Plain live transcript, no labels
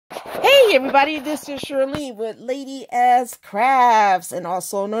Hey everybody, this is Shirlene with Lady as Crafts, and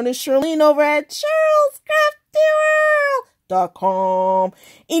also known as Shirlene over at Shirlscraftyworld.com.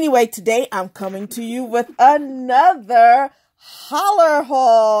 Anyway, today I'm coming to you with another Holler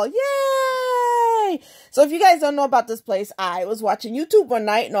haul. Yay! So if you guys don't know about this place, I was watching YouTube one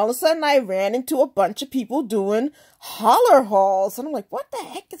night and all of a sudden I ran into a bunch of people doing holler hauls. And I'm like, what the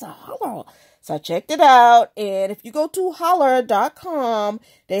heck is a holler haul? So I checked it out, and if you go to holler.com,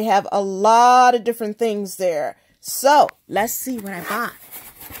 they have a lot of different things there. So let's see what I bought.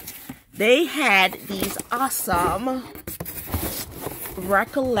 They had these awesome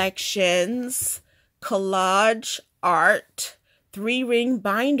recollections collage art 3-ring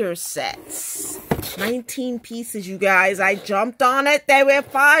binder sets. 19 pieces, you guys. I jumped on it. They were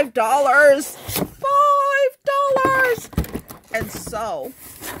 $5. $5! And so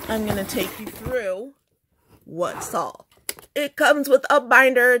I'm going to take you through what's all. It comes with a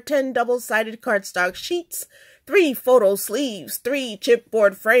binder, 10 double-sided cardstock sheets, 3 photo sleeves, 3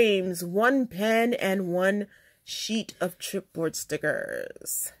 chipboard frames, 1 pen, and 1 sheet of chipboard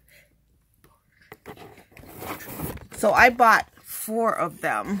stickers. So I bought 4 of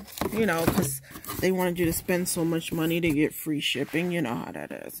them, you know, because they wanted you to spend so much money to get free shipping. You know how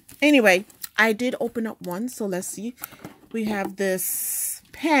that is. Anyway, I did open up one, so let's see. We have this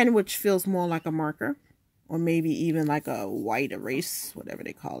pen, which feels more like a marker, or maybe even like a white erase, whatever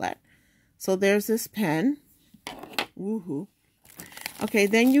they call that. So there's this pen. Woohoo. Okay,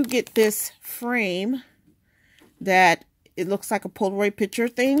 then you get this frame that it looks like a Polaroid picture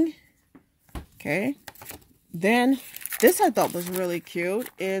thing. Okay. Then this I thought was really cute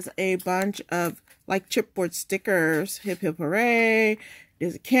is a bunch of like chipboard stickers. Hip hip hooray.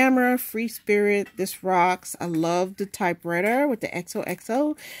 There's a camera, free spirit, this rocks. I love the typewriter with the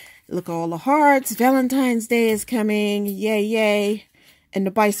XOXO. Look at all the hearts. Valentine's Day is coming. Yay, yay. And the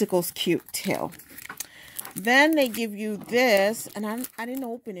bicycle's cute too. Then they give you this, and I didn't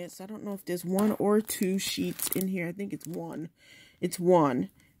open it, so I don't know if there's 1 or 2 sheets in here. I think it's 1. It's 1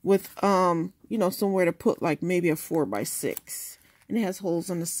 with, you know, somewhere to put like maybe a 4x6. And it has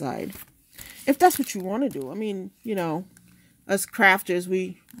holes on the side. If that's what you want to do. I mean, you know, us crafters,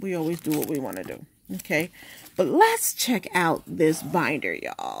 we always do what we want to do. Okay. But let's check out this binder,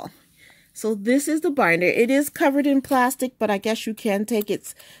 y'all. So this is the binder. It is covered in plastic, but I guess you can take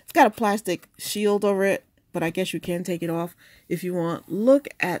it. It's got a plastic shield over it, but I guess you can take it off if you want. Look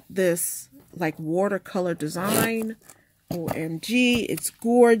at this like watercolor design. OMG, it's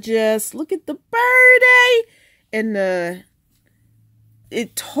gorgeous. Look at the birdie and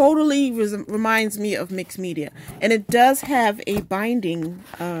it totally reminds me of mixed media. And it does have a binding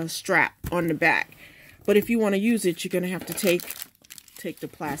strap on the back. But if you want to use it, you're going to have to take the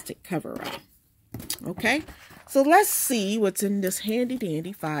plastic cover off. Okay? So let's see what's in this handy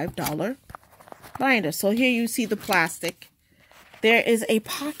dandy $5 binder. So here you see the plastic. There is a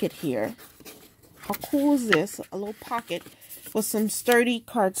pocket here. How cool is this? A little pocket with some sturdy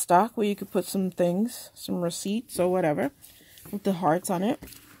cardstock where you could put some things, some receipts or whatever, with the hearts on it.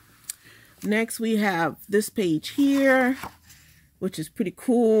 Next we have this page here, which is pretty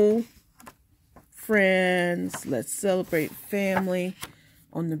cool. Friends, let's celebrate family.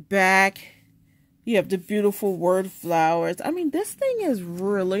 On the back, you have the beautiful word flowers. I mean, this thing is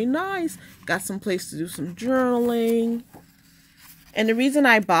really nice. Got some place to do some journaling. And the reason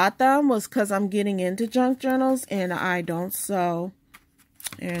I bought them was because I'm getting into junk journals and I don't sew.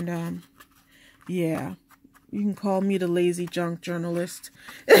 And, yeah. You can call me the lazy junk journalist.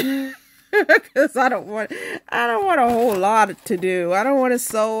 Because I don't want a whole lot to do. I don't want to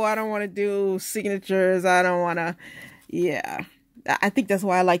sew. I don't want to do signatures. I don't want to, yeah. I think that's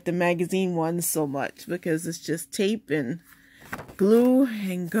why I like the magazine ones so much. Because it's just tape and glue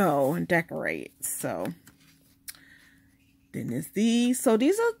and go and decorate. So then there's these. So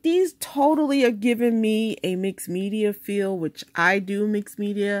these totally are giving me a mixed media feel, which I do mixed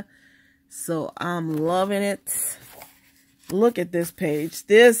media. So I'm loving it. Look at this page.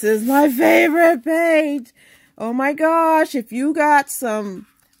 This is my favorite page. Oh my gosh. If you got some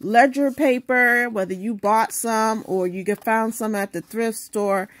ledger paper, whether you bought some or you found some at the thrift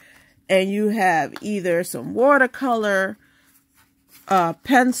store, and you have either some watercolor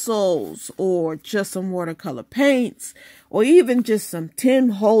pencils or just some watercolor paints, or even just some Tim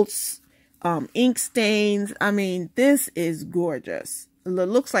Holtz ink stains. I mean, this is gorgeous. It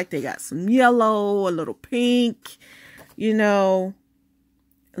looks like they got some yellow, a little pink, you know,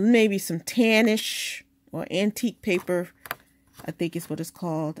 maybe some tannish or antique paper, I think is what it's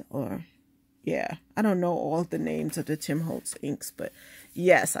called. Or, yeah, I don't know all the names of the Tim Holtz inks, but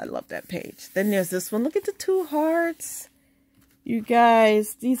yes, I love that page. Then there's this one. Look at the 2 hearts. You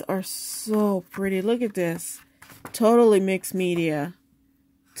guys, these are so pretty. Look at this. Totally mixed media.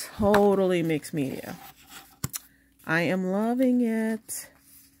 Totally mixed media. I am loving it.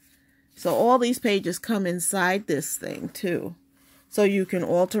 So all these pages come inside this thing too. So you can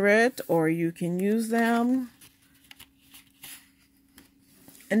alter it or you can use them.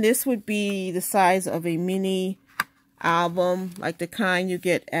 And this would be the size of a mini album, like the kind you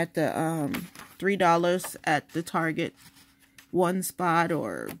get at the $3 at the Target One Spot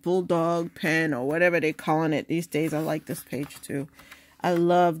or Bulldog Pen or whatever they're calling it these days. I like this page too. I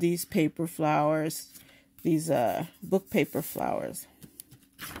love these paper flowers, these book paper flowers.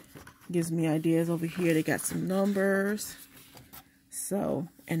 Gives me ideas. Over here they got some numbers. So,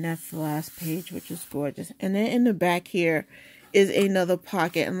 and that's the last page, which is gorgeous. And then in the back here is another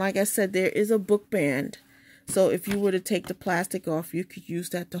pocket. And like I said, there is a book band. So if you were to take the plastic off, you could use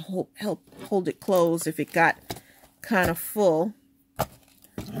that to help hold it closed if it got kind of full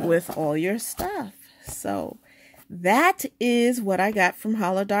with all your stuff. So that is what I got from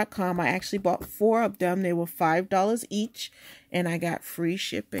holler.com. I actually bought 4 of them. They were $5 each, and I got free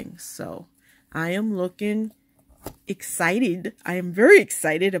shipping. So I am looking excited. I am very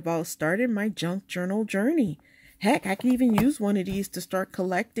excited about starting my junk journal journey. Heck, I can even use one of these to start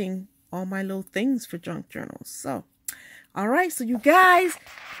collecting all my little things for junk journals. So, all right. So you guys,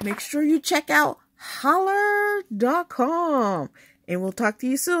 make sure you check out holler.com. And we'll talk to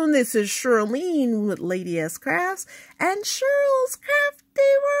you soon. This is Shirlene with Lady S Crafts and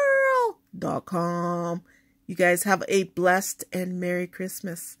Shirlscraftyworld.com. You guys have a blessed and Merry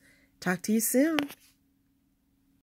Christmas. Talk to you soon.